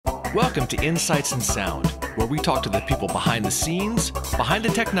Welcome to Insights in Sound, where we talk to the people behind the scenes, behind the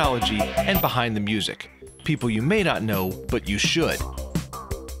technology, and behind the music. People you may not know, but you should.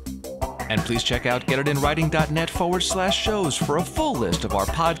 And please check out getitinwriting.net/shows for a full list of our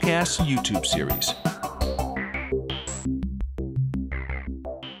podcast YouTube series.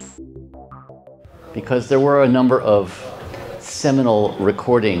 Because there were a number of seminal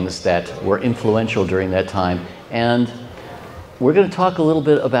recordings that were influential during that time, and we're going to talk a little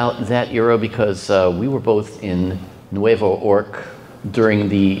bit about that era because we were both in Nuevo York during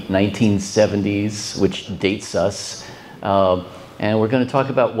the 1970s, which dates us. And we're going to talk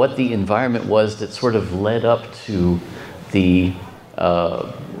about what the environment was that sort of led up to the,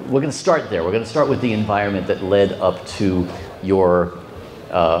 we're going to start there. We're going to start with the environment that led up to your,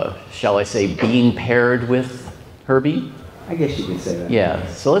 shall I say, being paired with Herbie? I guess you could say that. Yeah,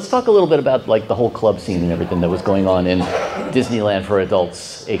 so let's talk a little bit about like the whole club scene and everything that was going on in Disneyland for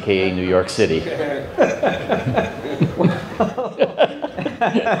adults, AKA New York City.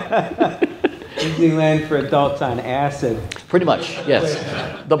 Disneyland for adults on acid. Pretty much, yes.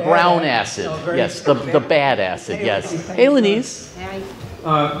 The brown acid, yes. The bad acid, yes. Hey, Lenise.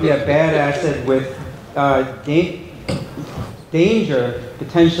 Yeah, bad acid with danger,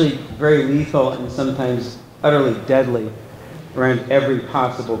 potentially very lethal and sometimes utterly deadly around every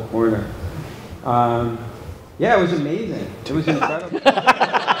possible corner. Yeah, it was amazing. It was incredible.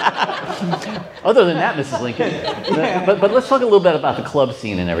 Other than that, Mrs. Lincoln. But let's talk a little bit about the club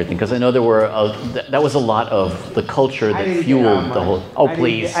scene and everything, because I know there were that was a lot of the culture that fueled the whole. Oh,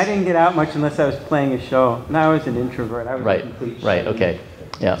 please. I didn't get out much unless I was playing a show. And I was an introvert. I was a complete shit. Right. Okay.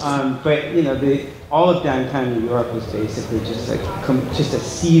 Yeah. But you know, all of downtown New York was basically just like just a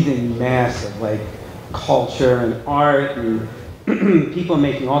seething mass of like culture and art and people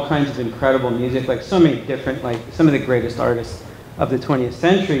making all kinds of incredible music, like so many different, like some of the greatest artists of the 20th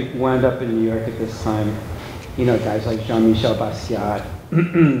century wound up in New York at this time. You know, guys like Jean-Michel Basquiat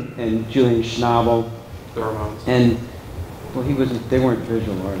and Julian Schnabel. The Ramones. And, well, they weren't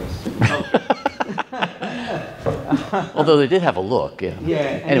visual artists. Although they did have a look, yeah. Yeah,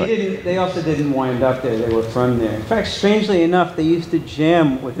 and anyway. they also didn't wind up there. They were from there. In fact, strangely enough, they used to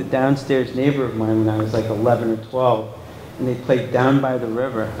jam with a downstairs neighbor of mine when I was like 11 or 12. And they played Down by the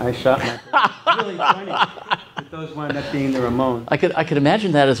River. I shot my really funny. But those wound up being the Ramones. I could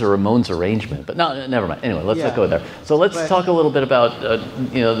imagine that as a Ramones arrangement, but no, never mind. Anyway, let's not go there. So let's talk a little bit about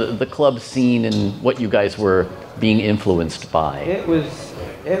the club scene and what you guys were being influenced by. It was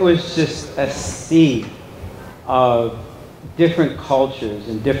just a sea of different cultures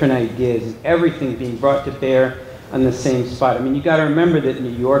and different ideas and everything being brought to bear on the same spot. I mean, you got to remember that New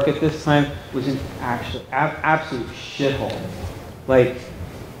York at this time was an absolute shithole. Like,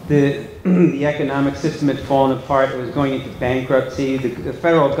 the economic system had fallen apart. It was going into bankruptcy. The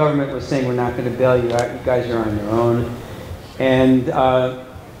federal government was saying, we're not going to bail you out. You guys are on your own. And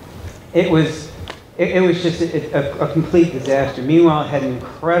it was just a complete disaster. Meanwhile, it had an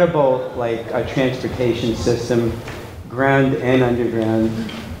incredible transportation system, ground and underground.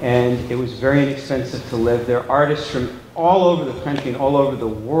 And it was very inexpensive to live there. Artists from all over the country and all over the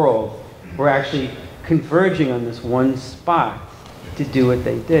world were actually converging on this one spot to do what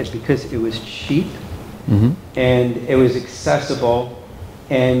they did because it was cheap and it was accessible,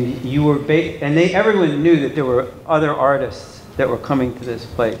 and everyone knew that there were other artists that were coming to this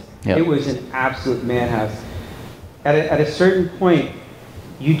place. Yep. It was an absolute madhouse. At a certain point,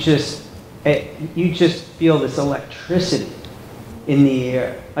 you just feel this electricity in the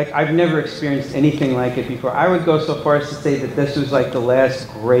air. Like, I've never experienced anything like it before. I would go so far as to say that this was like the last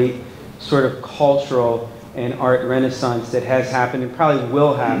great sort of cultural and art renaissance that has happened and probably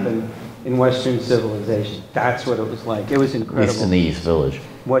will happen in Western civilization. That's what it was like. It was incredible. At least in the East Village.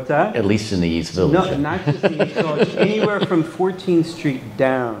 What's that? At least in the East Village. No, not just the East Village. Anywhere from 14th Street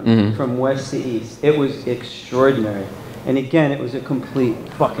down, from west to east. It was extraordinary. And again, it was a complete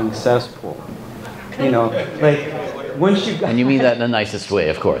fucking cesspool. You know, like, once you got... And you mean that in the nicest way,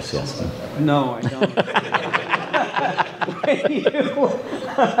 of course, yes. No, I don't.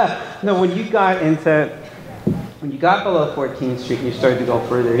 When you got below 14th Street and you started to go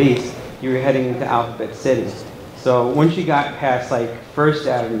further east, you were heading into Alphabet City. So once you got past like First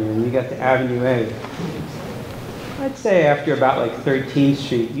Avenue and you got to Avenue A, I'd say after about like 13th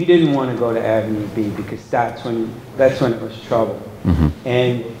Street, you didn't want to go to Avenue B because that's when it was trouble.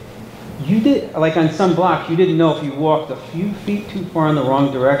 And you did, like on some blocks, you didn't know if you walked a few feet too far in the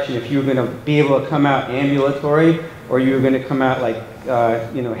wrong direction, if you were going to be able to come out ambulatory, or you were going to come out like,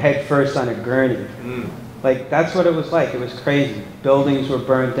 head first on a gurney. Like, that's what it was like. It was crazy. Buildings were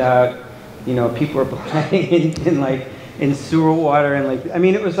burnt out. You know, people were playing in like in sewer water, and like, I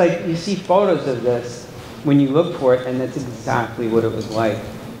mean, it was like, you see photos of this when you look for it, and that's exactly what it was like.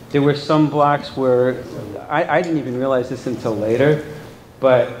 There were some blocks where, I didn't even realize this until later,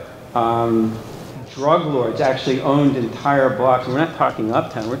 but drug lords actually owned entire blocks. We're not talking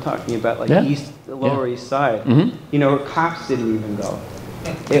uptown, we're talking about like the Lower East Side. You know, where cops didn't even go.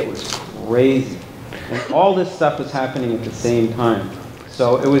 It was crazy. And all this stuff was happening at the same time.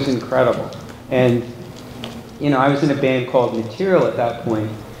 So it was incredible. And, you know, I was in a band called Material at that point,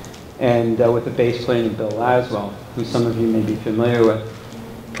 and with a bass player named Bill Laswell, who some of you may be familiar with.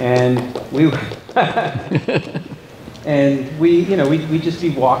 And we were and we'd just be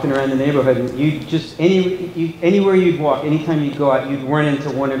walking around the neighborhood, and you just, anywhere you'd walk, anytime you'd go out, you'd run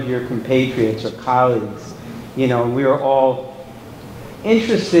into one of your compatriots or colleagues, you know, and we were all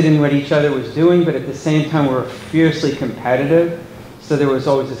interested in what each other was doing, but at the same time we were fiercely competitive. So there was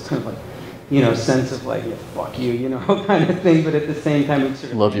always this kind of like, you know, sense of like, yeah, fuck you, you know, kind of thing, but at the same time we'd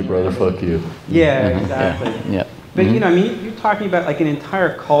sort of... Love you, brother, fuck you. Yeah, exactly. Yeah. But, you know, I mean, you're talking about like an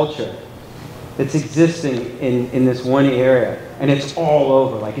entire culture that's existing in this one area, and it's all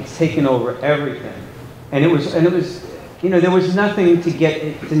over, like it's taken over everything. And it was, you know, there was nothing to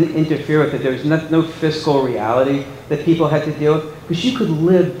interfere with it. There was no fiscal reality that people had to deal with, because you could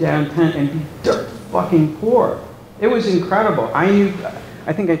live downtown and be dirt fucking poor. It was incredible.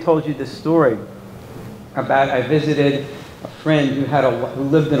 I think I told you this story about, I visited a friend who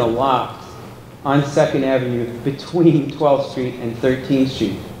lived in a loft on 2nd Avenue between 12th Street and 13th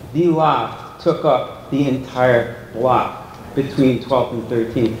Street. The loft took up the entire block between 12th and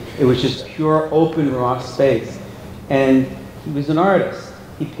 13th. It was just pure open raw space. And he was an artist.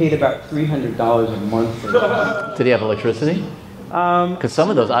 He paid about $300 a month for it. Did he have electricity? Because some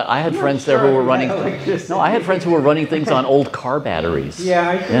of those, I had friends there who were running. No, I had friends who were running things on old car batteries.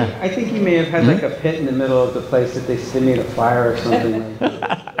 Yeah, I think he may have had like a pit in the middle of the place that they made a fire or something like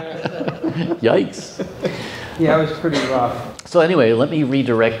that. Yikes. Yeah, it was pretty rough. So anyway, let me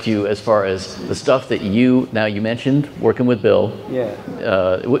redirect you as far as the stuff that you mentioned working with Bill.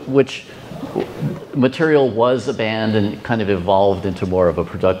 Yeah. Which Material was a band and kind of evolved into more of a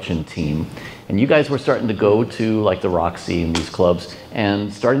production team. And you guys were starting to go to like the Roxy and these clubs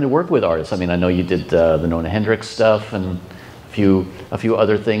and starting to work with artists. I mean, I know you did the Nona Hendrix stuff and a few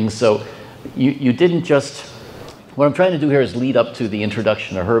other things. So you didn't just, what I'm trying to do here is lead up to the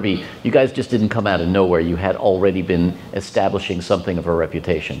introduction of Herbie. You guys just didn't come out of nowhere. You had already been establishing something of a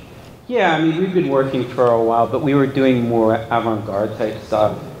reputation. Yeah, I mean, we've been working for a while, but we were doing more avant-garde type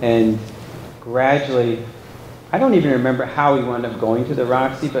stuff. And gradually, I don't even remember how we wound up going to the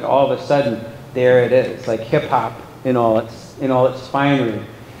Roxy, but all of a sudden, there it is, like hip hop in all its finery,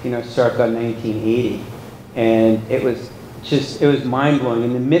 you know, circa 1980. And it was mind-blowing.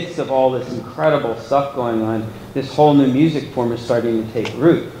 In the midst of all this incredible stuff going on, this whole new music form is starting to take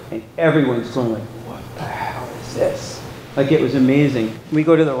root, and everyone's going like, what the hell is this? Like, it was amazing. We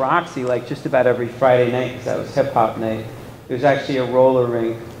go to the Roxy like just about every Friday night, because that was hip-hop night. There's actually a roller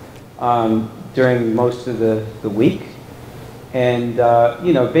rink during most of the week. And,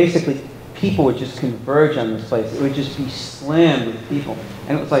 you know, basically, people would just converge on this place. It would just be slammed with people.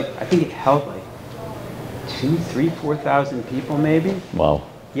 And it was like, I think it held like 2,000, 3,000, 4,000 people maybe. Wow.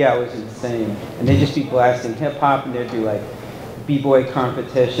 Yeah, it was insane. And they'd just be blasting hip hop, and there'd be like b-boy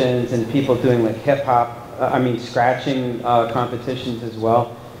competitions and people doing like hip hop, scratching competitions as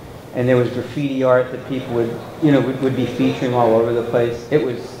well. And there was graffiti art that people would be featuring all over the place. It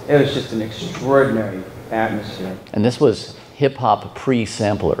was just an extraordinary atmosphere. And this was hip-hop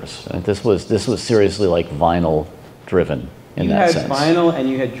pre-samplers. This was seriously like vinyl driven in that sense. You had vinyl and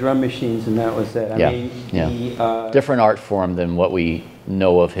you had drum machines, and that was it. I mean, different art form than what we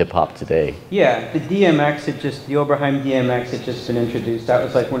know of hip-hop today. Yeah, the DMX the Oberheim DMX had just been introduced. That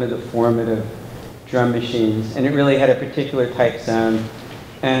was like one of the formative drum machines, and it really had a particular type sound.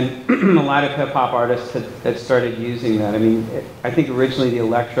 And a lot of hip-hop artists had started using that. I mean, I think originally the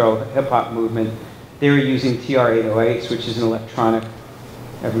electro hip-hop movement, they were using TR-808s, which is an electronic.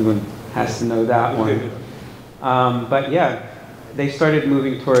 Everyone has to know that one. But yeah, they started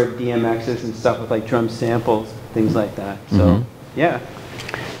moving toward DMXs and stuff with like drum samples, things like that. So yeah.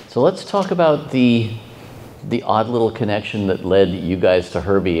 So let's talk about the odd little connection that led you guys to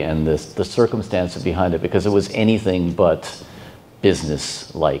Herbie and the circumstances behind it, because it was anything but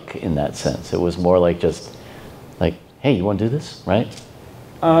business-like in that sense. It was more like just like, hey, you want to do this, right?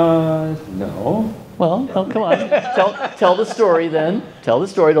 No. Well, oh, come on. Tell the story then. Tell the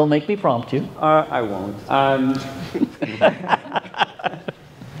story. Don't make me prompt you. I won't.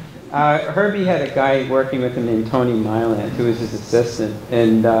 Herbie had a guy working with him named Tony Myland, who was his assistant,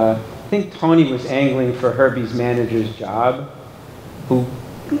 and think Tony was angling for Herbie's manager's job, who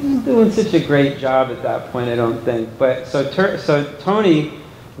wasn't doing such a great job at that point, I don't think. But so Tony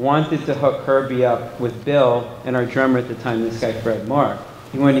wanted to hook Herbie up with Bill and our drummer at the time, this guy Fred Mark.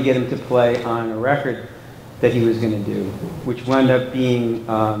 He wanted to get him to play on a record that he was going to do, which wound up being,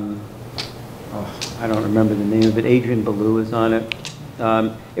 I don't remember the name of it, Adrian Ballou was on it.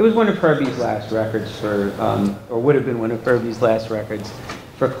 It was one of Herbie's last records for, or would have been one of Herbie's last records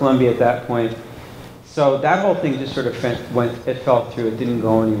for Columbia at that point. So that whole thing just sort of it fell through, it didn't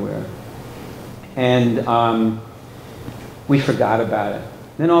go anywhere. And we forgot about it.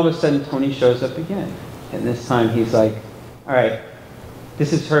 Then all of a sudden Tony shows up again. And this time he's like, all right,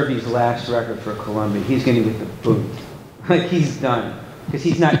 this is Herbie's last record for Columbia. He's going to get the boot. Like, he's done. Because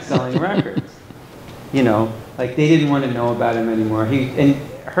he's not selling records. You know, like, they didn't want to know about him anymore. And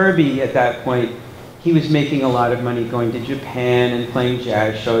Herbie, at that point, he was making a lot of money going to Japan and playing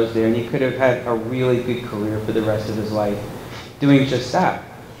jazz shows there, and he could have had a really good career for the rest of his life doing just that.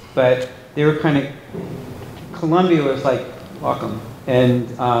 But they were kind of, Columbia was like, welcome. And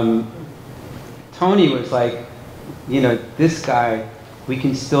Tony was like, you know, this guy, we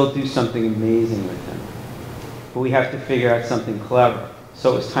can still do something amazing with him. But we have to figure out something clever.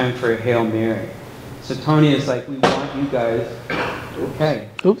 So it was time for a Hail Mary. So Tony is like, we want you guys, okay,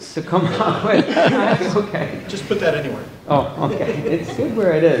 Oops. to come up with, that's okay. Just put that anywhere. Oh, okay. It's good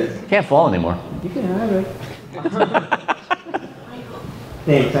where it is. Can't fall anymore. You can have it.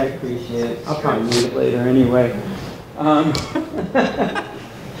 Thanks, I appreciate it. I'll probably need it later anyway.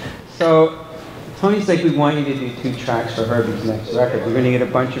 So Tony's like, we want you to do 2 tracks for Herbie's next record. We're going to get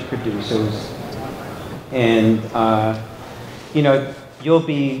a bunch of producers, and you know, you'll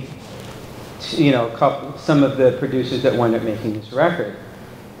be, you know, some of the producers that wound up making this record.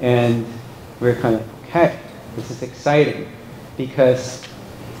 And we're kind of, okay, this is exciting, because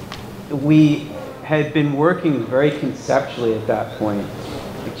we had been working very conceptually at that point,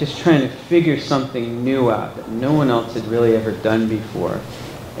 like just trying to figure something new out that no one else had really ever done before.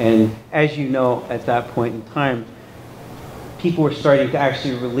 And as you know, at that point in time, people were starting to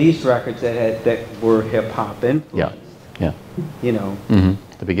actually release records that were hip-hop influenced. Yeah, yeah. You know. Mm-hmm.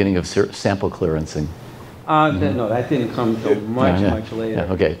 The beginning of sample clearancing. No, that didn't come until much later.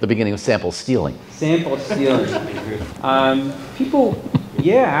 Yeah, okay, the beginning of sample stealing. Sample stealing. People,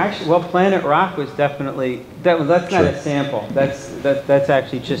 yeah, actually, well, Planet Rock was definitely, that's not a sample. That's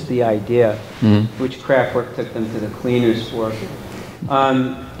actually just the idea, which Kraftwerk took them to the cleaners for.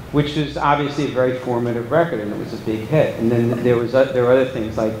 Which was obviously a very formative record, and it was a big hit. And then there were other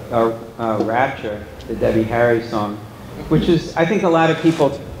things like Rapture, the Debbie Harry song, which is, I think a lot of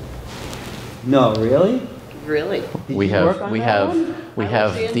people know. Really? Really? We have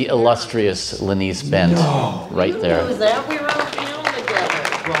the illustrious Lenise Bent right there. Was that we were on film together?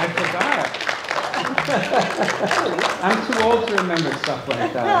 Well, I forgot. I'm too old to remember stuff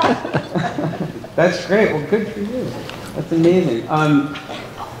like that. That's great. Well, good for you. That's amazing.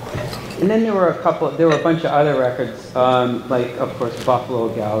 And then there were a bunch of other records, like, of course, Buffalo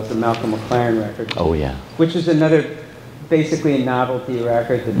Gals, the Malcolm McLaren record. Oh, yeah. Which is another, basically a novelty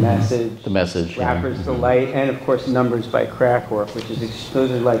record, The Message. The Message. Rapper's Delight, and of course, Numbers by Kraftwerk, which is, those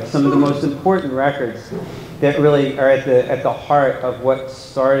are like some of the most important records that really are at the heart of what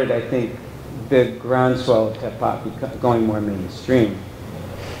started, I think, the groundswell of hip-hop going more mainstream.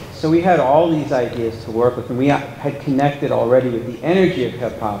 So we had all these ideas to work with, and we had connected already with the energy of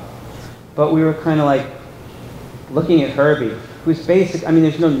hip-hop, but we were kind of like looking at Herbie, who's basic, I mean,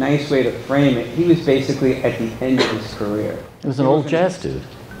 there's no nice way to frame it. He was basically at the end of his career. He was an old jazz dude.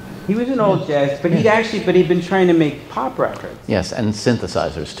 He was an old jazz, but he'd been trying to make pop records. Yes, and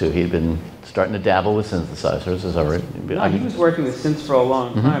synthesizers too. He'd been starting to dabble with synthesizers, is that right? No, he was working with synths for a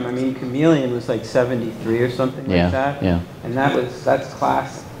long time. I mean, Chameleon was like 73 or something like that. Yeah. And that's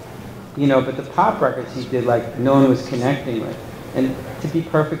classic. You know, but the pop records he did, like, no one was connecting with. And to be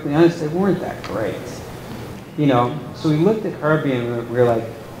perfectly honest, they weren't that great. You know, so we looked at Herbie and we were like,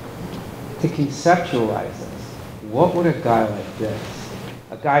 to conceptualize this, what would a guy like this,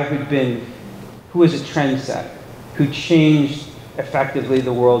 a guy who was a trendsetter, who changed effectively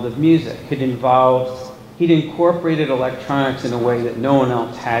the world of music, he'd incorporated electronics in a way that no one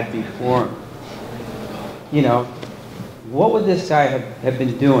else had before him. You know, what would this guy have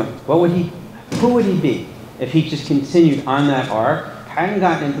been doing? Who would he be if he just continued on that arc, hadn't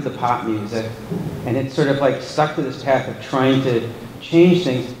gotten into the pop music, and had sort of like stuck to this path of trying to change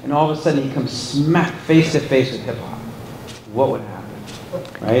things, and all of a sudden he comes smack face to face with hip hop? What would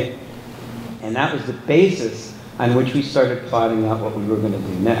happen, right? And that was the basis on which we started plotting out what we were going to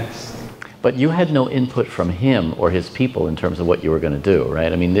do next. But you had no input from him or his people in terms of what you were going to do,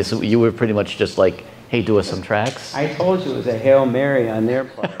 right? I mean, you were pretty much just like, hey, do us some tracks. I told you it was a Hail Mary on their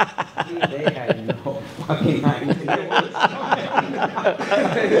part. They had no fucking idea what was going on.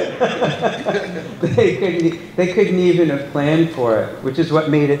 They couldn't even have planned for it, which is what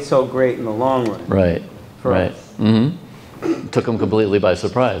made it so great in the long run. Right, For right. us. Mm-hmm. Took them completely by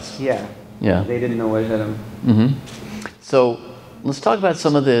surprise. Yeah. Yeah. They didn't know what hit them. Mm-hmm. So let's talk about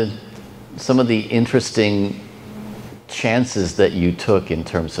some of the interesting chances that you took in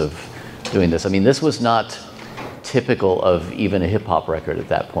terms of doing this. I mean, this was not typical of even a hip hop record at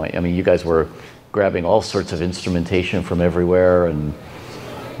that point. I mean, you guys were grabbing all sorts of instrumentation from everywhere and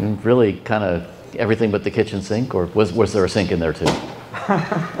really kind of everything but the kitchen sink, or was there a sink in there too?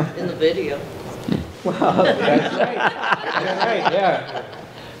 In the video. Well, that's right. That's right, yeah.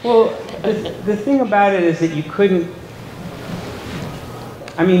 Well, the thing about it is that you couldn't,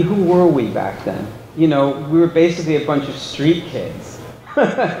 I mean, who were we back then? You know, we were basically a bunch of street kids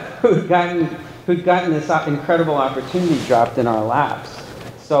who'd gotten this incredible opportunity dropped in our laps.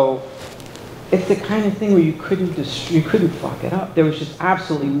 So it's the kind of thing where you couldn't fuck it up. There was just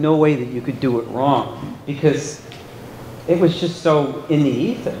absolutely no way that you could do it wrong because it was just so in the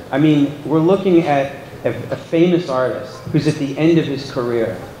ether. I mean, we're looking at a famous artist who's at the end of his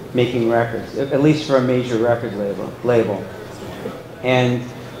career making records, at least for a major record label. And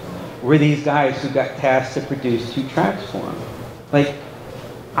we're these guys who got tasked to produce 2 tracks for him. Like,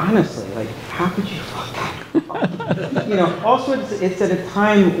 honestly, like, how could you fuck that up? You know, also it's at a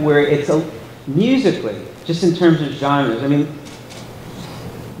time where it's musically, just in terms of genres. I mean,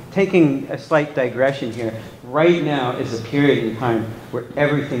 taking a slight digression here, right now is a period in time where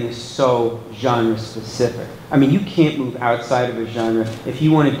everything is so genre specific. I mean, you can't move outside of a genre if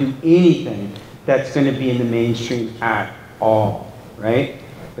you want to do anything that's going to be in the mainstream at all, right?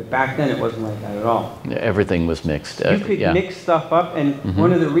 But back then it wasn't like that at all. Everything was mixed. You could mix stuff up, and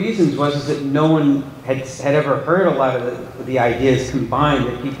one of the reasons was that no one had ever heard a lot of the ideas combined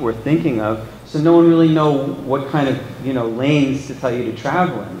that people were thinking of, so no one really know what kind of, you know, lanes to tell you to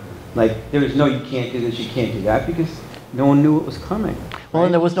travel in. Like, there was no, you can't do this, you can't do that, because no one knew what was coming. Well,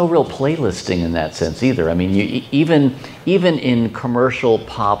 and there was no real playlisting in that sense either. I mean, even in commercial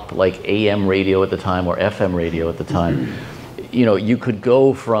pop, like AM radio at the time or FM radio at the time, you know, you could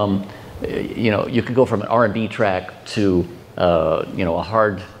go from an R&B track to you know, a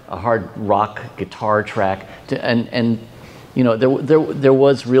hard rock guitar track to, and you know, there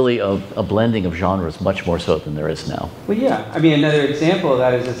was really a blending of genres much more so than there is now. Well, yeah. I mean, another example of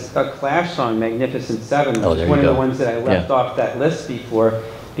that is a Clash song, Magnificent Seven, which is one of the ones that I left off that list before,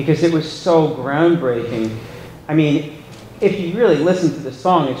 because it was so groundbreaking. I mean, if you really listen to the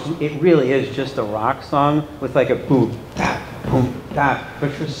song, it really is just a rock song with like a boom, tap, boom, tap.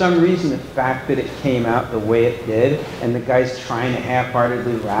 But for some reason, the fact that it came out the way it did, and the guy's trying to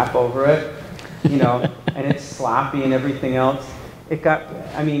half-heartedly rap over it, you know, and it's sloppy and everything else, it got,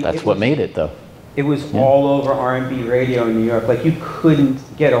 I mean... That's what made it, though. It was all over R&B radio in New York. Like, you couldn't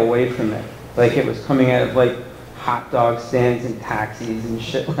get away from it. Like, it was coming out of, like, hot dog stands and taxis and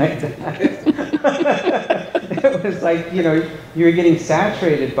shit like that. It was like, you know, you were getting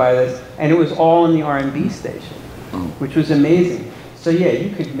saturated by this, and it was all in the R&B station, which was amazing. So, yeah,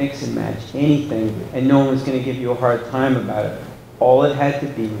 you could mix and match anything, and no one was going to give you a hard time about it. All it had to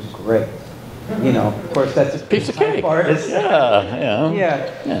be was great. You know, of course, that's a piece of cake. Artist.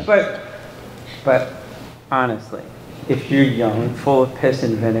 Yeah. But honestly, if you're young, full of piss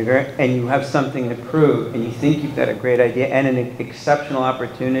and vinegar, and you have something to prove, and you think you've got a great idea and an exceptional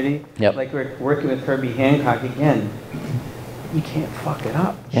opportunity, like we're working with Herbie Hancock again, you can't fuck it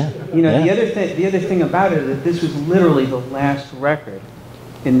up. Yeah. You know, the other thing about it is that this was literally the last record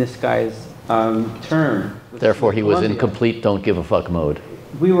in this guy's term. Therefore, he was in Columbia. complete don't give a fuck mode.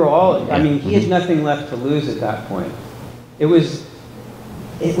 We were all, I mean, he had nothing left to lose at that point. It was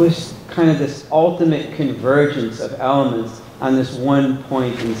kind of this ultimate convergence of elements on this one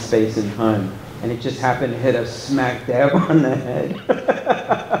point in space and time. And it just happened to hit us smack dab on the head.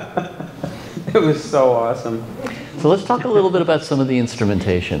 It was so awesome. So let's talk a little bit about some of the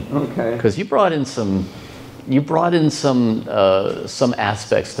instrumentation. Okay. Because you brought in some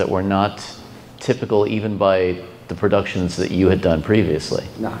aspects that were not typical even by the productions that you had done previously.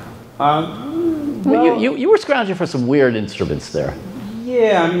 No. Well, you were scrounging for some weird instruments there.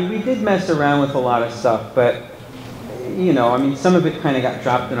 Yeah, I mean, we did mess around with a lot of stuff, but, you know, I mean, some of it kind of got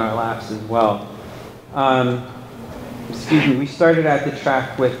dropped in our laps as well. Excuse me, we started out the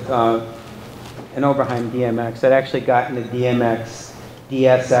track with an Oberheim DMX. I'd actually gotten the DMX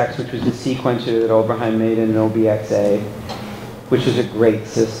DSX, which was the sequencer that Oberheim made in an OBXA, which was a great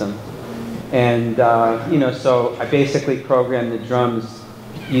system. And, you know, so I basically programmed the drums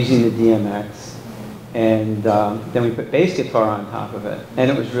using the DMX. And then we put bass guitar on top of it. And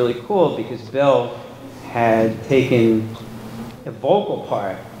it was really cool because Bill had taken a vocal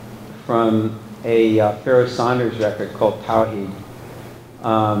part from a Pharoah Saunders record called Tawheed.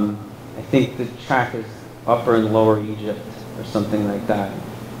 I think the track is Upper and Lower Egypt or something like that.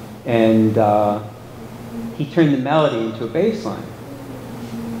 And he turned the melody into a bass line.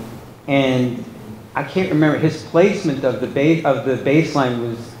 And I can't remember, his placement of the bass line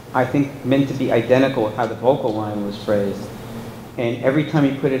was, I think, meant to be identical with how the vocal line was phrased. And every time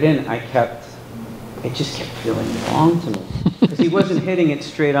he put it in, it just kept feeling wrong to me. Because he wasn't hitting it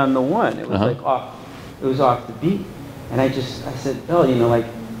straight on the one. It was like off, it was off the beat. And I said, Bill, you know, like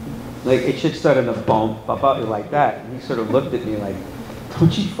it should start on a bump, like that. And he sort of looked at me like,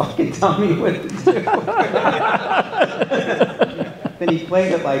 don't you fucking tell me what to do. Then he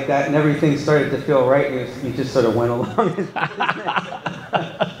played it like that, and everything started to feel right. And he just sort of went along.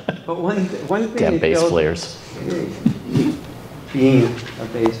 But one thing. Damn bass players. Being a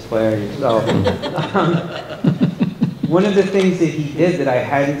bass player yourself. One of the things that he did that I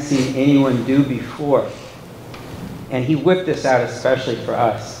hadn't seen anyone do before, and he whipped this out especially for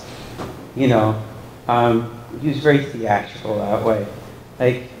us, you know, he was very theatrical that way.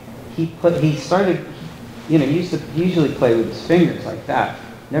 Like, he started, you know, he used to usually play with his fingers like that,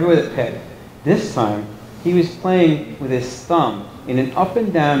 never with a pick. This time, he was playing with his thumb in an up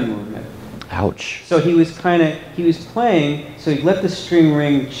and down movement. Ouch. So he was playing, so he let the string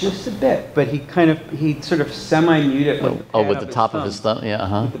ring just a bit, but he sort of semi-mute it with the pad with the top of his thumb,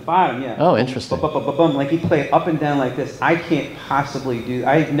 yeah, With the bottom, yeah. Oh, interesting. Like he played up and down like this. I can't possibly do,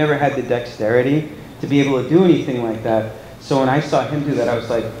 I've never had the dexterity to be able to do anything like that. So when I saw him do that, I was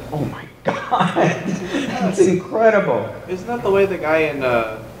like, oh my God, that's incredible. Isn't that the way the guy in,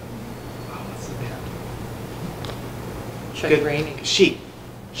 what's the band? Chuck Rainey. Chic.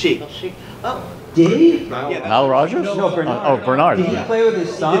 Oh. Did he? Nile Rodgers? No, Bernard. Oh, Bernard. Did he play with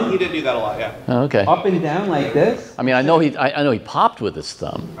his thumb? He did do that a lot, yeah. Oh, okay. Up and down like this? I mean, I know he popped with his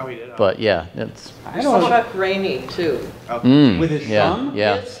thumb. Oh, he did? But yeah, it's. I don't know. Chuck Rainey, too. With his thumb?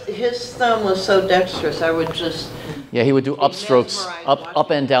 Yeah. His thumb was so dexterous, I would just... Yeah, he would do upstrokes, up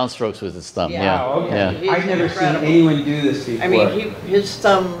and down strokes with his thumb. Yeah. Oh, okay. Yeah. I've never seen anyone do this before. I mean, his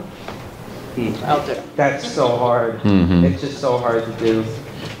thumb out there. That's so hard. Mm-hmm. It's just so hard to do.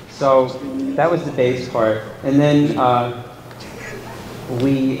 So that was the bass part. And then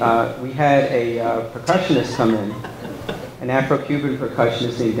we had a percussionist come in, an Afro-Cuban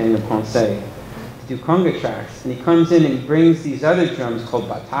percussionist named Daniel Ponce, to do conga tracks. And he comes in and he brings these other drums called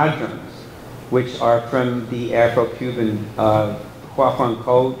bata drums, which are from the Afro-Cuban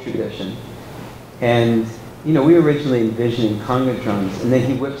Huahuanco tradition. And, you know, we were originally envisioning conga drums, and then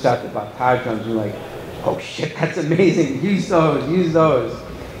he whips out the bata drums, and we're like, oh shit, that's amazing, use those.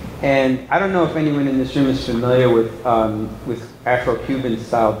 And I don't know if anyone in this room is familiar with Afro-Cuban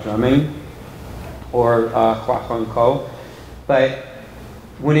style drumming or Huahuanco, but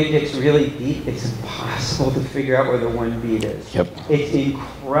when it gets really deep, it's impossible to figure out where the one beat is. Yep. It's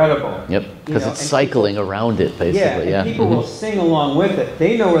incredible. Yep, because it's cycling around it, basically. Yeah, and people will sing along with it.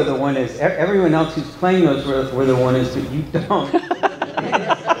 They know where the one is. Everyone else who's playing knows where the one is, but you don't.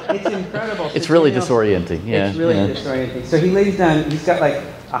 It's incredible. It's really disorienting. Yeah. It's really disorienting. So he lays down, he's got like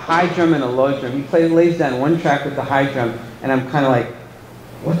a high drum and a low drum. He lays down one track with the high drum, and I'm kind of like,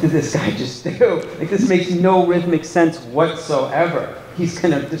 what did this guy just do? Like, this makes no rhythmic sense whatsoever. He's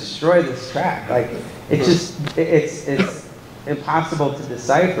gonna destroy this track. Like, it's just, it's impossible to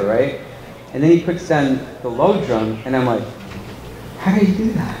decipher, right? And then he puts down the low drum, and I'm like, how do you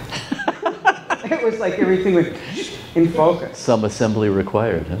do that? It was like everything was in focus. Some assembly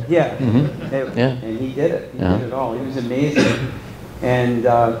required, huh? Yeah. Mm-hmm. Yeah. And he did it. He did it all. He was amazing. And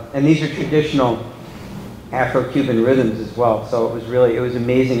these are traditional Afro-Cuban rhythms as well. So it was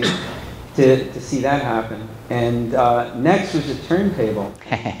amazing to see that happen. And next was a turntable.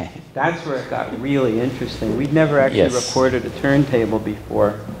 That's where it got really interesting. We'd never actually recorded a turntable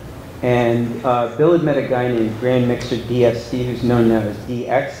before. And Bill had met a guy named Grand Mixer DSD, who's known now as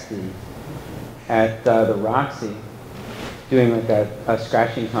DXD, at the Roxy, doing like a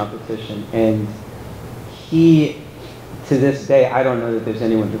scratching competition. And he, to this day, I don't know that there's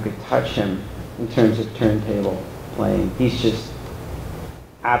anyone who could touch him in terms of turntable playing. He's just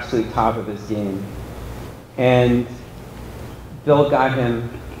absolutely top of his game. And Bill got him,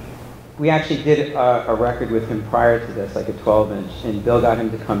 we actually did a record with him prior to this, like a 12-inch, and Bill got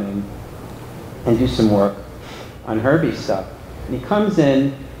him to come in and do some work on Herbie's stuff. And he comes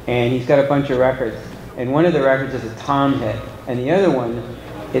in, and he's got a bunch of records, and one of the records is a tom hit, and the other one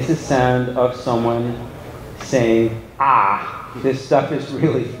is the sound of someone saying, ah, this stuff is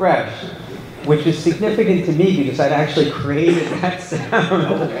really fresh, which was significant to me because I'd actually created that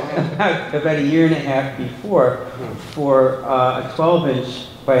sound about a year and a half before for a 12-inch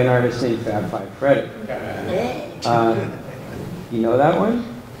by an artist named Fab Five Freddy. You know that one?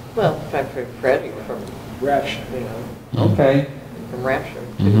 Well, Fab Five Freddy from Rapture. you know, Okay, from Rapture.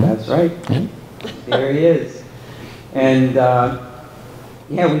 that's right. There he is. And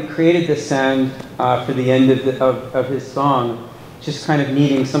yeah, we created this sound for the end of his song, just kind of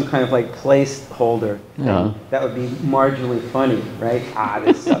needing some kind of like placeholder thing that would be marginally funny, right? Ah,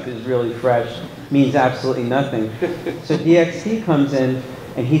 this stuff is really fresh, means absolutely nothing. So DXT comes in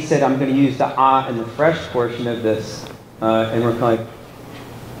and he said, I'm going to use the ah and the fresh portion of this. And we're kind of like,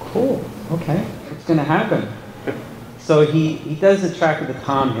 cool, okay, what's going to happen? So he does the track with the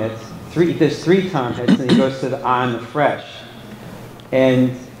tom hits. He does 3 tom hits, and he goes to the ah and the fresh.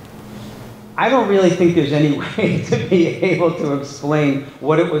 And I don't really think there's any way to be able to explain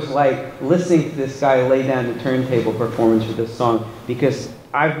what it was like listening to this guy lay down the turntable performance for this song, because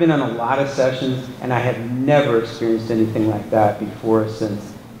I've been on a lot of sessions, and I have never experienced anything like that before or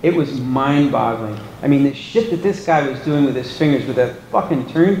since. It was mind-boggling. I mean, the shit that this guy was doing with his fingers with that fucking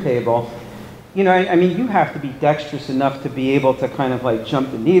turntable, you know, I mean, you have to be dexterous enough to be able to kind of like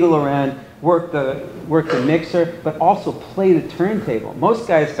jump the needle around, work the mixer, but also play the turntable. Most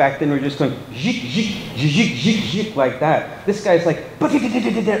guys back then were just going zhik, zhik, zhik, zhik, zhik, like that. This guy's like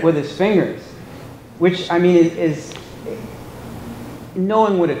with his fingers, which, I mean, is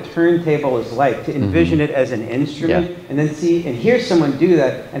knowing what a turntable is like, to envision it as an instrument, and then see and hear someone do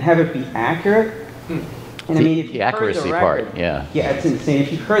that and have it be accurate. And I mean, if you heard the record, yeah, it's insane.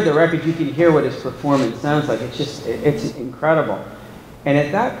 If you heard the record, you can hear what his performance sounds like. It's just, it's incredible. And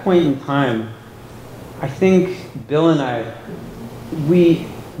at that point in time, I think Bill and I, we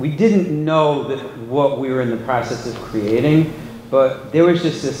didn't know that what we were in the process of creating, but there was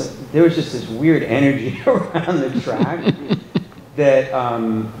just this weird energy around the track that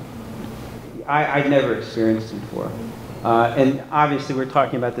I'd never experienced before. And obviously we're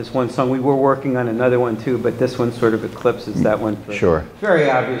talking about this one song. We were working on another one too, but this one sort of eclipses that one for very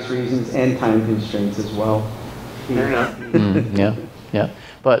obvious reasons and time constraints as well. Fair enough. Yeah.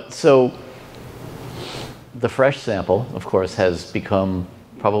 But so the fresh sample, of course, has become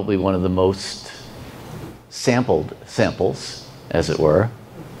probably one of the most sampled samples, as it were.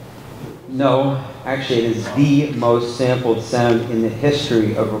 No, actually it is the most sampled sound in the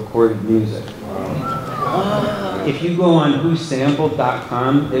history of recorded music. If you go on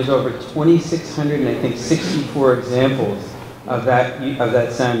whosampled.com, there's over 2,600 and I think 64 examples of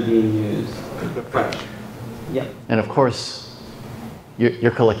that sound being used. Yep. And of course,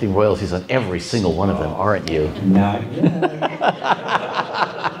 you're collecting royalties on every single one of them, aren't you? Not yet.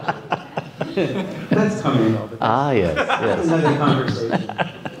 That's coming over. Ah, yes. That's another conversation.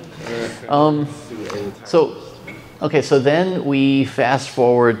 So then we fast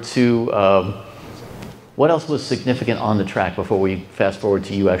forward to what else was significant on the track before we fast forward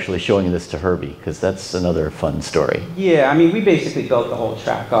to you actually showing this to Herbie, because that's another fun story. Yeah, I mean, we basically built the whole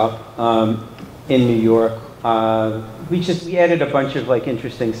track up in New York. We added a bunch of like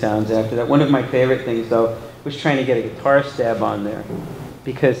interesting sounds after that. One of my favorite things though was trying to get a guitar stab on there,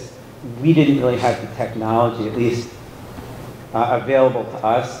 because we didn't really have the technology, at least available to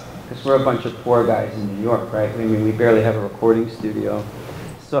us, because we're a bunch of poor guys in New York, right? I mean, we barely have a recording studio.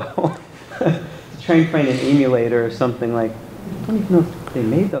 So to try and find an emulator or something like, I don't even know if they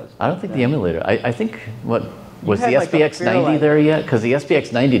made those. I don't think the emulator, I think, what, was the SPX 90 there yet? Because the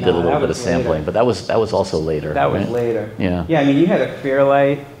SPX 90 did a little bit of sampling, but that was also later. That was later. Yeah. Yeah, I mean, you had a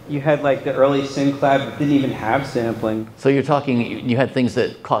Fairlight, you had like the early SynClab that didn't even have sampling. So you're talking, you had things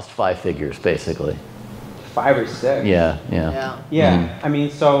that cost 5 figures, basically. 5 or 6. Yeah. I mean,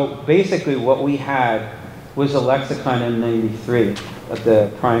 so basically what we had was a Lexicon M93 of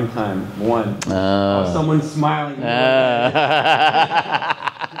the primetime one. Someone's smiling.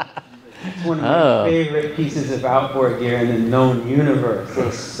 It's one of my favorite pieces of outboard gear in the known universe.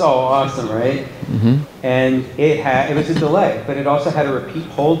 It's so awesome, right? And it was a delay, but it also had a repeat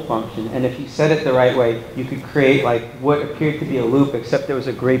hold function. And if you set it the right way, you could create like what appeared to be a loop, except there was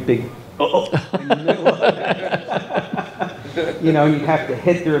a great big in the middle of it. You know, you'd have to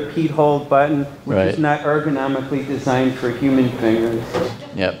hit the repeat hold button, which is not ergonomically designed for human fingers.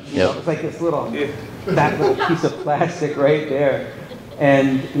 It's like this that little piece of plastic right there.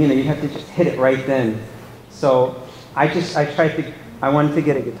 And you know, you have to just hit it right then. So I wanted to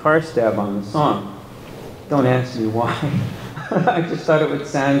get a guitar stab on the song. Don't ask me why. I just thought it would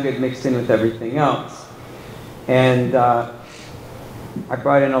sound good mixed in with everything else. And I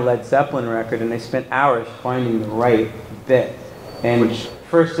brought in a Led Zeppelin record, and I spent hours finding the right bit. And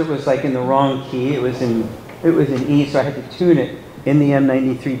first it was like in the wrong key. It was in E, so I had to tune it in the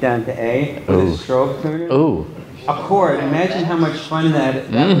M93 down to A with a strobe tuner. Ooh. A chord. Imagine how much fun that would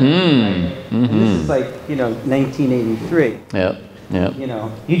be, right? And this is like, 1983. Yep. Yep.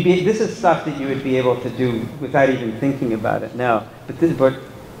 This is stuff that you would be able to do without even thinking about it now. But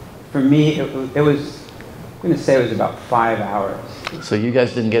for me, it was, I'm going to say it was about 5 hours. So you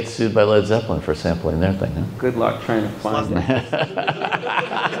guys didn't get sued by Led Zeppelin for sampling their thing, huh? Good luck trying to find it.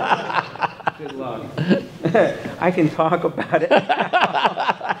 Good luck. I can talk about it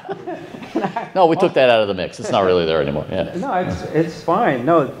now. No, we took that out of the mix. It's not really there anymore. Yeah. No, it's fine.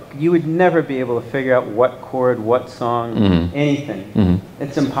 No, you would never be able to figure out what chord, what song, anything.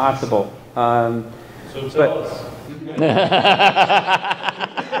 It's impossible. So tell us.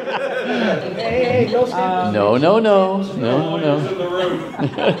 Hey, no.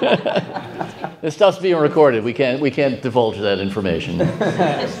 This stuff's being recorded. We can't divulge that information.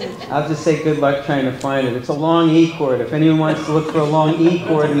 I'll just say good luck trying to find it. It's a long E chord. If anyone wants to look for a long E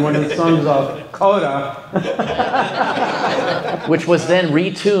chord in one of the songs of Coda. Which was then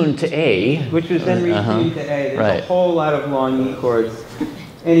retuned to A. There's a whole lot of long E chords.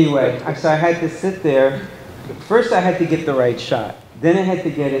 Anyway, so I had to sit there. First I had to get the right shot. Then I had to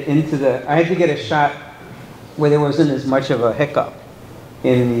get it I had to get a shot where there wasn't as much of a hiccup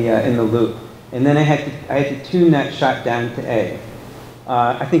in the loop. And then I had to tune that shot down to A.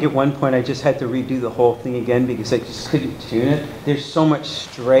 I think at one point I just had to redo the whole thing again because I just couldn't tune it. There's so much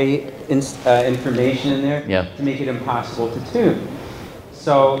stray information in there to make it impossible to tune.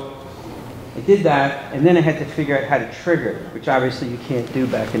 So I did that, and then I had to figure out how to trigger it, which obviously you can't do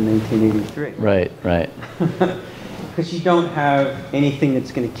back in 1983. Right. Because you don't have anything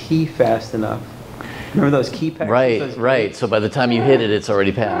that's going to key fast enough. Remember those key packs? Right. So by the time you hit it, it's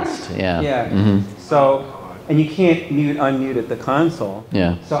already passed. Yeah. Yeah. So, and you can't unmute at the console.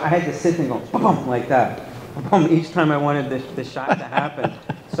 Yeah. So I had to sit there and go boom like that, boom each time I wanted the shot to happen.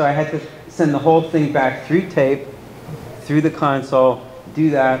 So I had to send the whole thing back through tape, through the console, do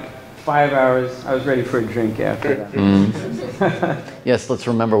that. 5 hours. I was ready for a drink after that. Yes, let's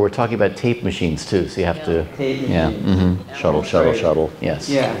remember we're talking about tape machines too, so you have to. Tape machines. Shuttle. Yes.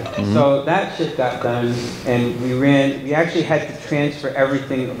 Yeah. So that shit got done, and we actually had to transfer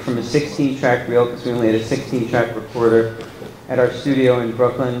everything from a 16-track reel, because we only had a 16-track recorder at our studio in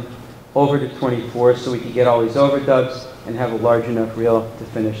Brooklyn, over to 24, so we could get all these overdubs and have a large enough reel to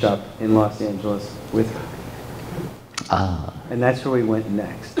finish up in Los Angeles with. And that's where we went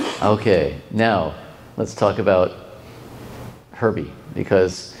next. Okay, now let's talk about Herbie,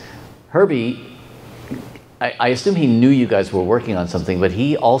 because Herbie, I assume he knew you guys were working on something, but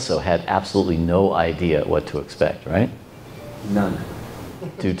he also had absolutely no idea what to expect, right? None.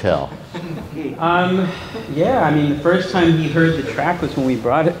 Do tell. Yeah, I mean, the first time he heard the track was when we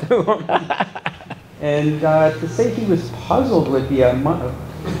brought it to him. And to say he was puzzled would be a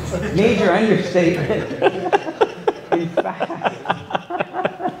major understatement.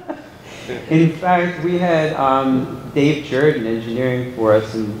 In fact, we had Dave Jordan engineering for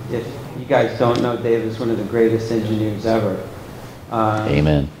us, and if you guys don't know, Dave is one of the greatest engineers ever.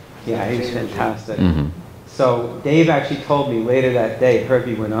 Amen. Yeah, he's fantastic. So Dave actually told me later that day,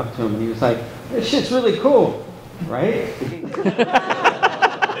 Herbie went up to him and he was like, "This shit's really cool, right?"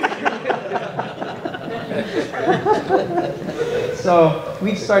 So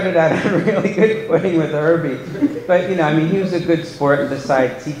we started out on a really good footing with Herbie. But, he was a good sport, and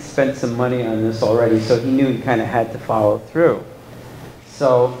besides, he'd spent some money on this already, so he knew he kind of had to follow through.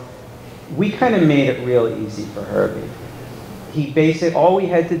 So we kind of made it real easy for Herbie. All we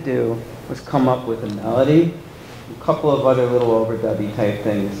had to do was come up with a melody, a couple of other little overdubby type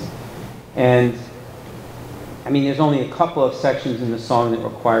things. And, there's only a couple of sections in the song that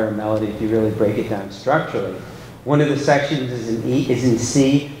require a melody if you really break it down structurally. One of the sections is in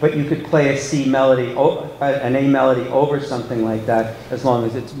C, but you could play a C melody, an A melody over something like that, as long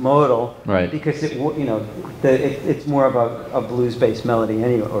as it's modal, right? Because it's more of a blues-based melody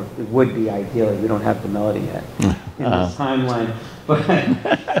anyway, or it would be ideally. We don't have the melody yet in this timeline, but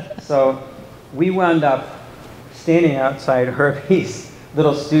so we wound up standing outside Herbie's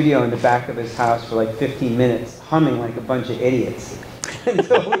little studio in the back of his house for like 15 minutes, humming like a bunch of idiots.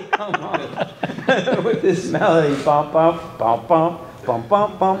 Until we come up with this melody, bum bum bum bum bum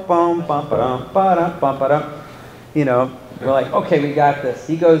bum bum bum bum bum bum bum bum. We're like, okay, we got this.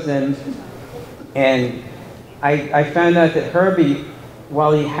 He goes in, and I found out that Herbie,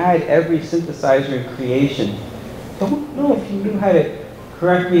 while he had every synthesizer in creation, don't know if he knew how to.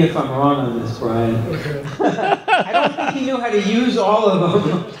 Correct me if I'm wrong on this, Brian. I don't think he knew how to use all of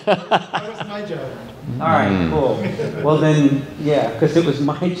them. That was my job. All right, cool. Well then, yeah, because it was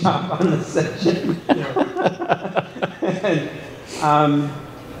my job on the session. And,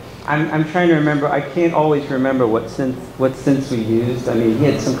 I'm trying to remember. I can't always remember what synths we used. I mean, he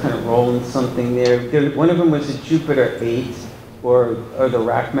had some kind of Roland something there. One of them was a Jupiter 8, or the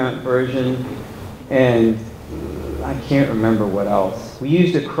rack mount version, and I can't remember what else. We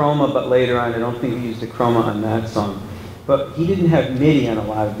used a chroma, but later on, I don't think we used a chroma on that song. But he didn't have MIDI on a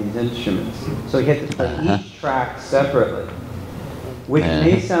lot of these instruments, so he had to play each track separately, which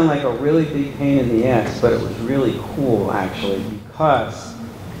may sound like a really big pain in the ass, but it was really cool actually, because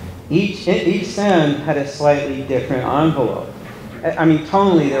each sound had a slightly different envelope. I mean,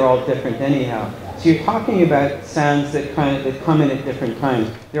 tonally they're all different anyhow. So you're talking about sounds that come in at different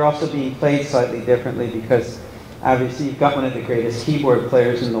times. They're also being played slightly differently because obviously you've got one of the greatest keyboard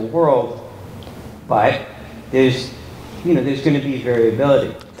players in the world, but there's going to be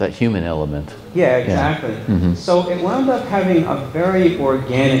variability. That human element. Yeah, exactly. Yeah. Mm-hmm. So it wound up having a very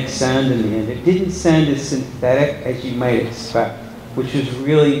organic sound in the end. It didn't sound as synthetic as you might expect, which was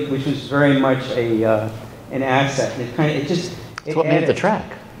very much an asset. It's what made the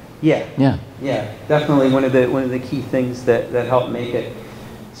track. Yeah. Yeah. Yeah. Definitely one of the key things that helped make it.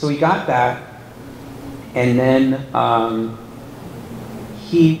 So we got that, and then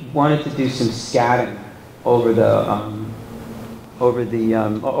he wanted to do some scatting over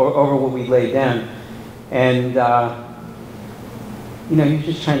what we laid down, and he was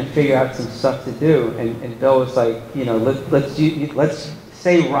just trying to figure out some stuff to do, and Bill was like, let's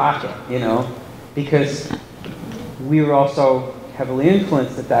say Rockit, because we were also heavily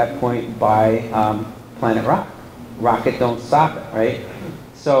influenced at that point by Planet Rock. Rockit, don't stop it, right?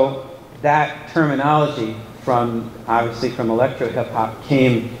 So that terminology obviously from electro hip-hop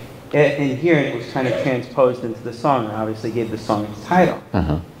came in here, and it was kind of transposed into the song, and obviously gave the song its title.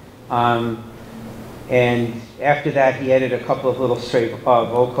 Uh-huh. And after that, he added a couple of little straight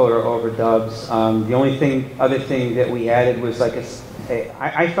vocoder overdubs. The only other thing that we added was like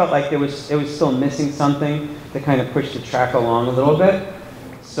I felt like it was still missing something to kind of push the track along a little bit.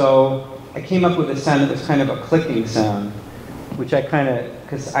 So I came up with a sound that was kind of a clicking sound, which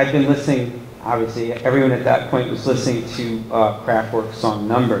because I've been listening. Obviously, everyone at that point was listening to Kraftwerk's song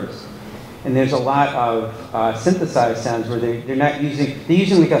Numbers. And there's a lot of synthesized sounds where they're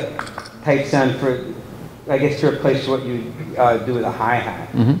using like a type sound to replace what you do with a hi-hat.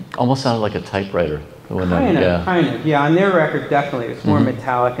 Mm-hmm. Almost sounded like a typewriter. Kind of. Yeah, on their record, definitely. It's more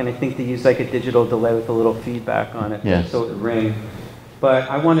metallic, and I think they use like a digital delay with a little feedback on it, so it would ring. But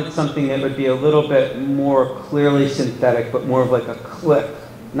I wanted something that would be a little bit more clearly synthetic, but more of like a click.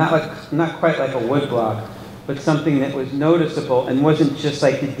 Not quite like a woodblock, but something that was noticeable and wasn't just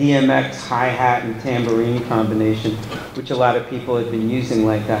like the DMX hi-hat and tambourine combination, which a lot of people had been using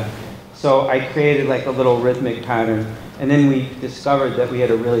like that. So I created like a little rhythmic pattern, and then we discovered that we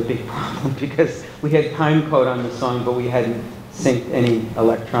had a really big problem because we had time code on the song, but we hadn't synced any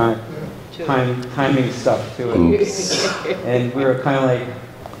electronic timing stuff to it. And we were kind of like,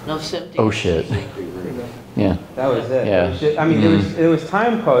 no symptom. Oh shit. Yeah. That was it. Yeah. I mean, there was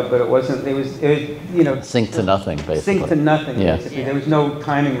time code, but it wasn't. It was sync to nothing, basically. Sync to nothing, basically. Yeah. There was no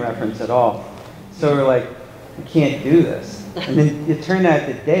timing reference at all. So we're like, we can't do this. And then it turned out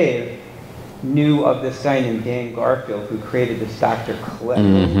that Dave knew of this guy named Dan Garfield who created this Dr. Click.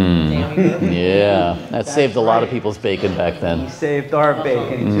 Mm-hmm. Yeah, that saved a lot of people's bacon back He then. saved our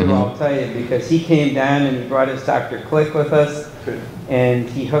bacon too, I'll tell you, because he came down and he brought his Dr. Click with us, and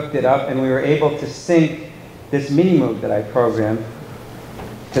he hooked it up, and we were able to sync this mini move that I programmed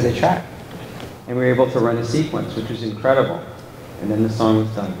to the track. And we were able to run a sequence, which was incredible. And then the song was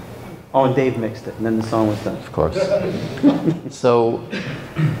done. Oh, and Dave mixed it, and then the song was done. Of course. So,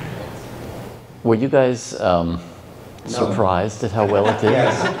 were you guys surprised at how well it did?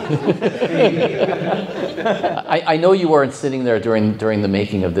 Yes. I know you weren't sitting there during the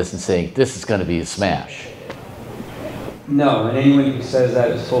making of this and saying, this is going to be a smash. No, and anyone who says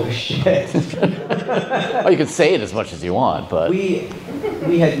that is full of shit. Well, you can say it as much as you want, but... We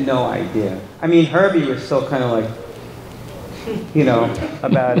had no idea. I mean, Herbie was still kind of like,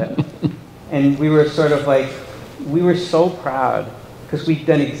 about it. And we were sort of like, we were so proud because we'd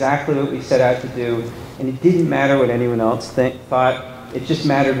done exactly what we set out to do, and it didn't matter what anyone else thought, it just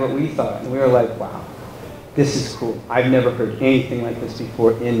mattered what we thought. And we were like, wow, this is cool. I've never heard anything like this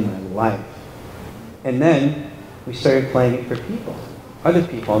before in my life. And then we started playing it for other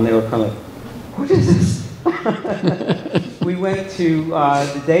people, and they were kind of like, what is this? We went to,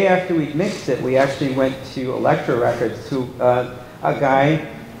 the day after we'd mixed it, we actually went to Elektra Records to a guy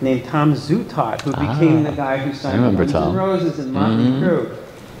named Tom Zutaut, who became the guy who signed Guns N' Roses and Motley Crue.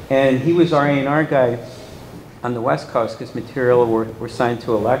 And he was our A&R guy on the West Coast because Material were signed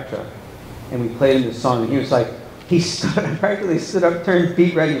to Elektra. And we played him the song, and he was like, he practically stood up, turned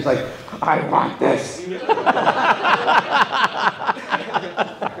beat red, and he was like, I want this.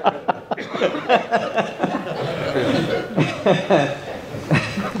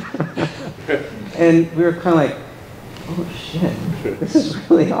 And we were kind of like, oh shit, this is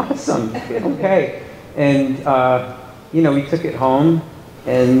really awesome. Okay. And, you know, we took it home,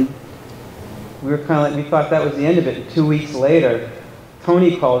 and we were kind of like, we thought that was the end of it. And 2 weeks later,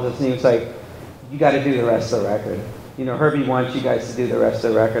 Tony calls us, and he was like, you got to do the rest of the record. You know, Herbie wants you guys to do the rest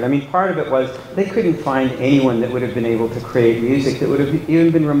of the record. I mean, part of it was they couldn't find anyone that would have been able to create music that would have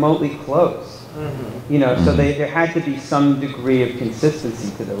even been remotely close. You know, so there had to be some degree of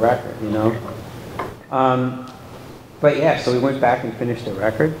consistency to the record, you know. But yeah, so we went back and finished the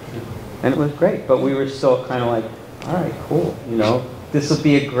record, and it was great. But we were still kind of like, all right, cool, you know. This will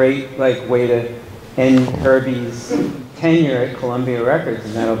be a great like way to end Herbie's tenure at Columbia Records,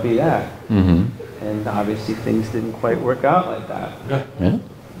 and that'll be that. And obviously things didn't quite work out like that. Yeah.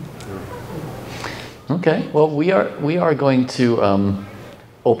 Okay. Well, we are going to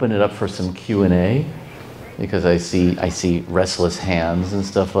open it up for some Q&A because I see restless hands and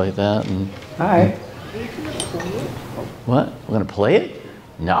stuff like that. And Hi. what? We're gonna play it?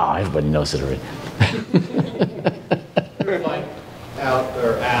 No, everybody knows it already. Find out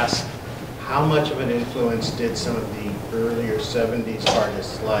or ask how much of an influence did some of the earlier 70s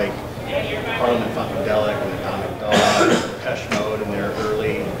artists like Parliament Funkadelic and Atomic Dog, Depeche Mode and their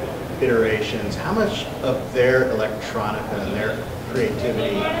early iterations, how much of their electronica and their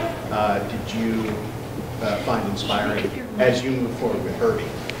creativity did you find inspiring as you move forward with Herbie?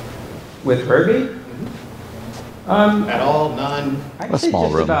 With Herbie? At all? None? I'd say small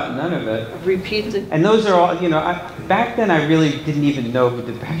just room. about none of it. Repeat the. And those are all, you know, back then I really didn't even know who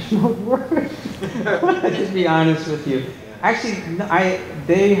Depeche Mode were. To be honest with you. Actually,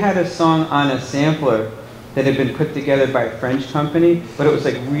 they had a song on a sampler that had been put together by a French company, but it was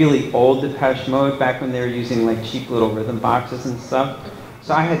like really old Depeche Mode back when they were using like cheap little rhythm boxes and stuff.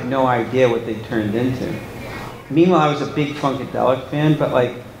 So I had no idea what they turned into. Meanwhile, I was a big Funkadelic fan, but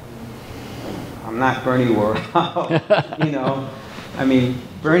like, I'm not Bernie Worrell, you know. I mean,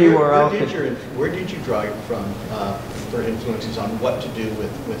 Bernie Worrell. Where did you draw from for influences on what to do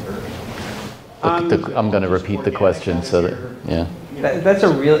with Herbie? I'm going to repeat the question so that, yeah.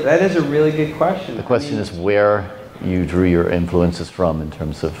 That is a really good question. The question is where you drew your influences from in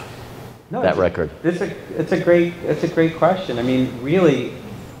terms of that record. It's a great question. I mean, really,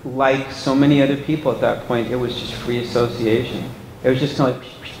 like so many other people at that point, it was just free association. It was just kind of like,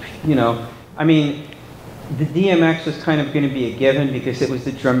 you know, I mean, the DMX was kind of going to be a given because it was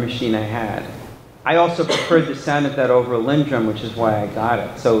the drum machine I had. I also preferred the sound of that over a Linn drum, which is why I got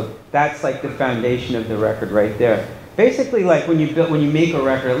it. So that's like the foundation of the record right there. Basically, like when you make a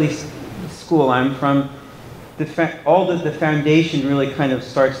record, at least the school I'm from, the foundation really kind of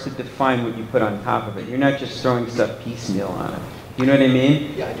starts to define what you put on top of it. You're not just throwing stuff piecemeal on it. You know what I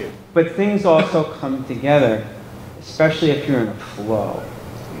mean? Yeah, I do. But things also come together, especially if you're in a flow.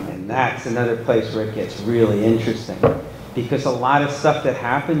 And that's another place where it gets really interesting. Because a lot of stuff that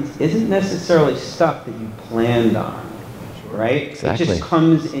happens isn't necessarily stuff that you planned on, right? Exactly. It just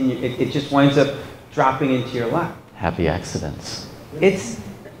comes in, it just winds up dropping into your lap. Happy accidents. It's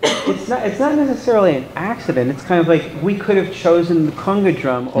not necessarily an accident. It's kind of like we could have chosen the conga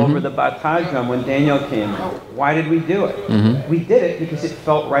drum over the bata drum when Daniel came in. Why did we do it? We did it because it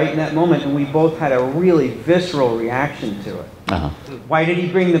felt right in that moment, and we both had a really visceral reaction to it. Why did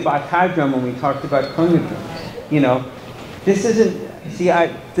he bring the bata drum when we talked about conga drums? You know, this isn't. See,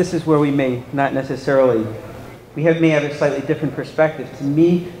 this is where we may not necessarily. We may have a slightly different perspective. To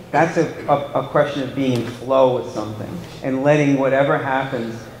me, that's a question of being in flow with something and letting whatever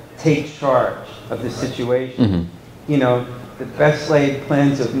happens take charge of the situation. You know, the best laid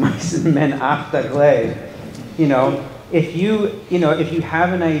plans of mice and men after glade. You know, if you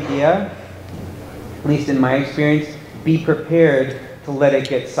have an idea, at least in my experience, be prepared to let it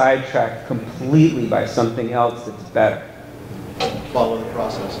get sidetracked completely by something else that's better. Follow the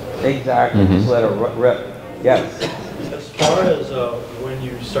process. Exactly. Just let it rip. Yes. As far as when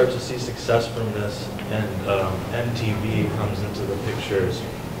you start to see success from this and MTV comes into the pictures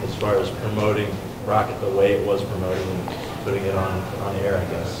as far as promoting Rockit the way it was promoting and putting it on air, I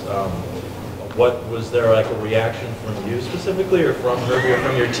guess. What was there like a reaction from you specifically or from Herbie or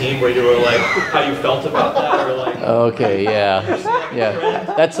from your team where you were like, how you felt about that or like? Okay,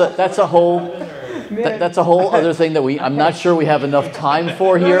 yeah. That's a whole That's a whole other thing that I'm not sure we have enough time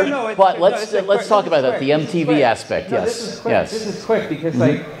for here. But let's talk about that. The MTV aspect. Yes. This is quick because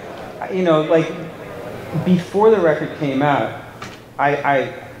like, you know, like before the record came out,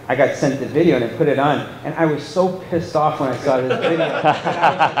 I got sent the video and I put it on, and I was so pissed off when I saw this video. And I was like,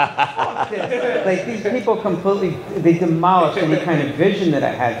 fuck this. Like these people completely, they demolished any kind of vision that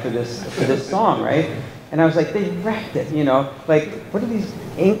I had for this song, right? And I was like, they wrecked it, you know? Like, what do these,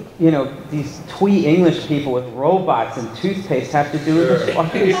 these twee English people with robots and toothpaste have to do with this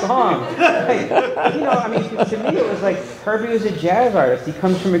fucking song? Like, you know, I mean, to me it was like, Herbie was a jazz artist. He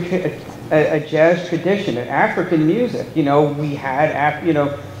comes from a jazz tradition, an African music. You know, we had,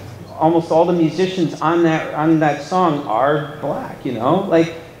 almost all the musicians on that song are black, you know?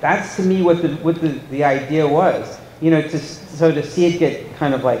 Like, that's to me what the idea was. You know, so to see it get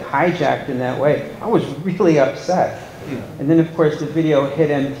kind of like hijacked in that way, I was really upset. And then of course the video hit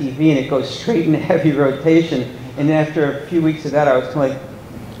MTV and it goes straight into heavy rotation. And after a few weeks of that, I was kind of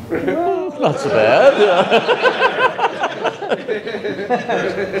like, well, not so bad.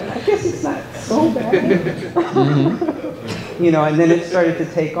 I guess it's not so bad. You know, and then it started to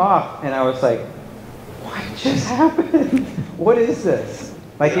take off, and I was like, what just happened? What is this?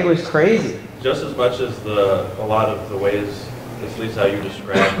 Like, it was crazy. Just as much as a lot of the ways, at least how you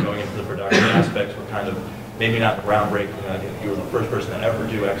described going into the production aspects were kind of maybe not groundbreaking. You were the first person to ever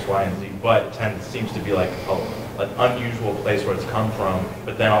do X, Y, and Z, but it seems to be like an unusual place where it's come from.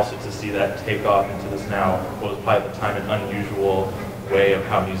 But then also to see that take off into this now, what was probably at the time an unusual way of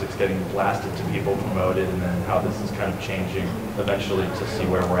how music's getting blasted to people, promoted, and then how this is kind of changing eventually to see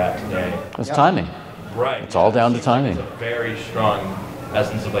where we're at today. It's timing. Right. It's all down to timing. It's a very strong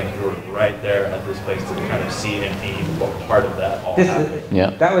essence of like you were right there at this place to kind of see and be part of that all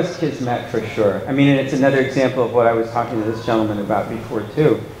happening. That was Kismet for sure. I mean, and it's another example of what I was talking to this gentleman about before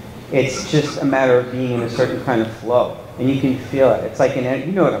too. It's just a matter of being in a certain kind of flow, and you can feel it. It's like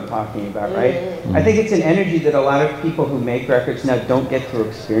you know what I'm talking about, right? I think it's an energy that a lot of people who make records now don't get to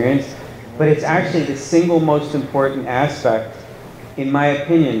experience, but it's actually the single most important aspect, in my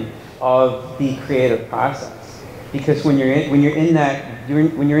opinion, of the creative process. Because when you're in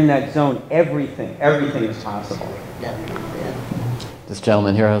that zone, everything is possible. This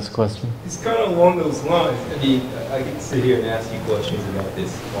gentleman here has a question. It's kind of along those lines. I mean, I can sit here and ask you questions about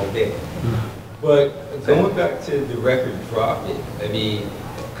this all day. But going back to the record Rockit, I mean,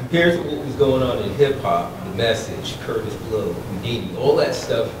 compared to what was going on in hip-hop, The Message, Curtis Blow, Houdini, all that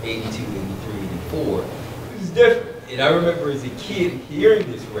stuff, 82, 83, 84, it was different. And I remember as a kid hearing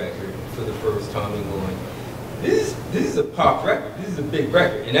this record for the first time and going, this is a pop record, this is a big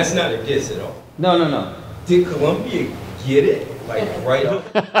record, and that's not a diss at all. No. Did Columbia get it? Like right up?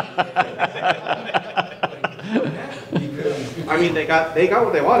 I mean, they got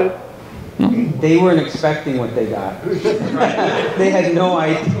what they wanted. They weren't expecting what they got. They had no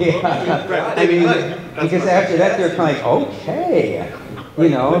idea. I mean, because after that they're kind of like, okay, you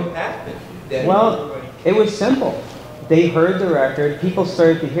know. What happened? Well, it was simple. They heard the record, people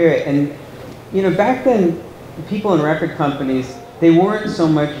started to hear it, and you know, back then, people in record companies, they weren't so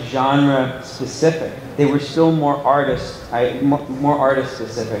much genre specific. They were still more artist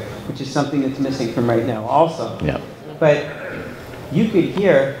specific, which is something that's missing from right now also. Yeah. But you could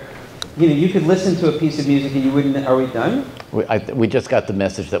hear, you could listen to a piece of music and you wouldn't, are we done? We just got the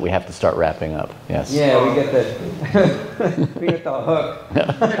message that we have to start wrapping up. Yes. Yeah, we get the hook.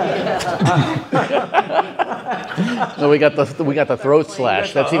 No, we got the throat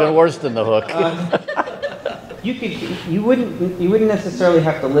slash. That's even worse than the hook. You wouldn't necessarily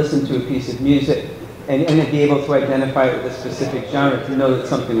have to listen to a piece of music and be able to identify it with a specific genre to know that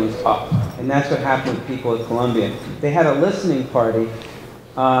something was up. And that's what happened with people at Columbia. They had a listening party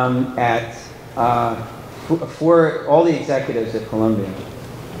for all the executives at Columbia,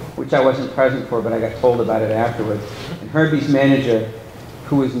 which I wasn't present for, but I got told about it afterwards. And Herbie's manager,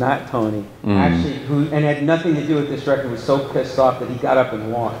 who was not Tony, actually, and had nothing to do with this record, was so pissed off that he got up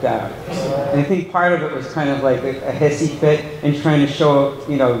and walked out. And I think part of it was kind of like a hissy fit and trying to show,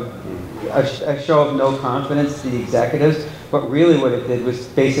 a show of no confidence to the executives. But really what it did was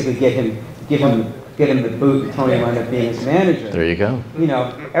basically get him the boot, and Tony wound up being his manager. There you go.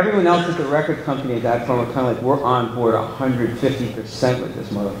 Everyone else at the record company at that point were kind of like, we're on board 150% with this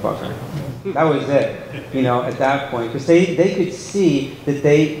motherfucker. That was it, at that point. Because they could see that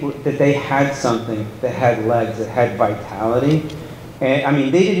they had something that had legs, that had vitality. And I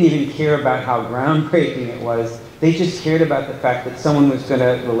mean, they didn't even care about how groundbreaking it was. They just cared about the fact that someone was going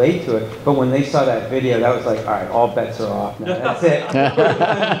to relate to it. But when they saw that video, that was like, all right, all bets are off now. That's it.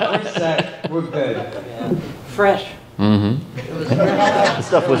 We're set. We're good. Fresh. The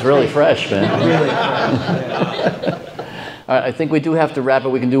stuff was really fresh, man. Really fresh. All right, I think we do have to wrap it.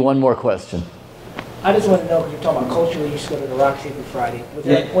 We can do one more question. I just want to know, because you're talking about culturally, you used to go to the Rock every Friday. Was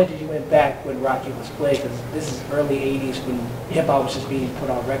there a point that you went back when Rockit was played? Because this is early 80s when hip-hop was just being put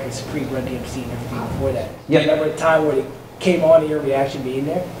on records, pre-Run DMC and everything before that. Do you remember a time where it came on and your reaction being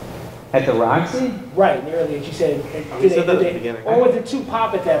there? At the Roxy? Right, in the early, as you said. We said that at the beginning. Or was it too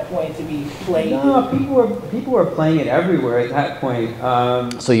pop at that point to be played? No, people were playing it everywhere at that point.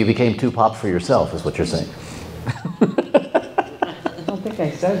 So you became too pop for yourself, is what you're saying. I don't think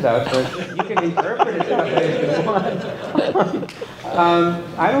I said that, but you can interpret it that way if you want.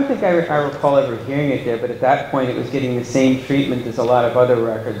 I don't think I recall ever hearing it there, but at that point it was getting the same treatment as a lot of other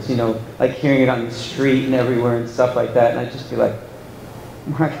records, you know, like hearing it on the street and everywhere and stuff like that, and I'd just be like,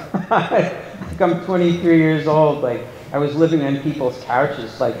 my God, like I'm 23 years old, like I was living on people's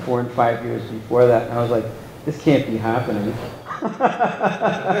couches like 4 and 5 years before that, and I was like, this can't be happening.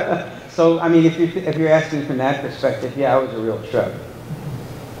 So, I mean, if you're asking from that perspective, yeah, it was a real trip.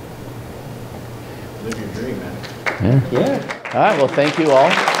 Live your dream, man. Yeah. Yeah. All right, well, thank you all.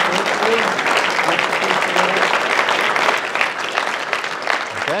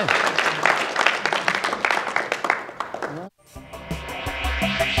 Okay.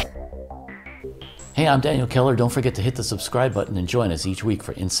 Hey, I'm Daniel Keller. Don't forget to hit the subscribe button and join us each week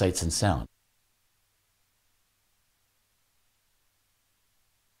for Insights in Sound.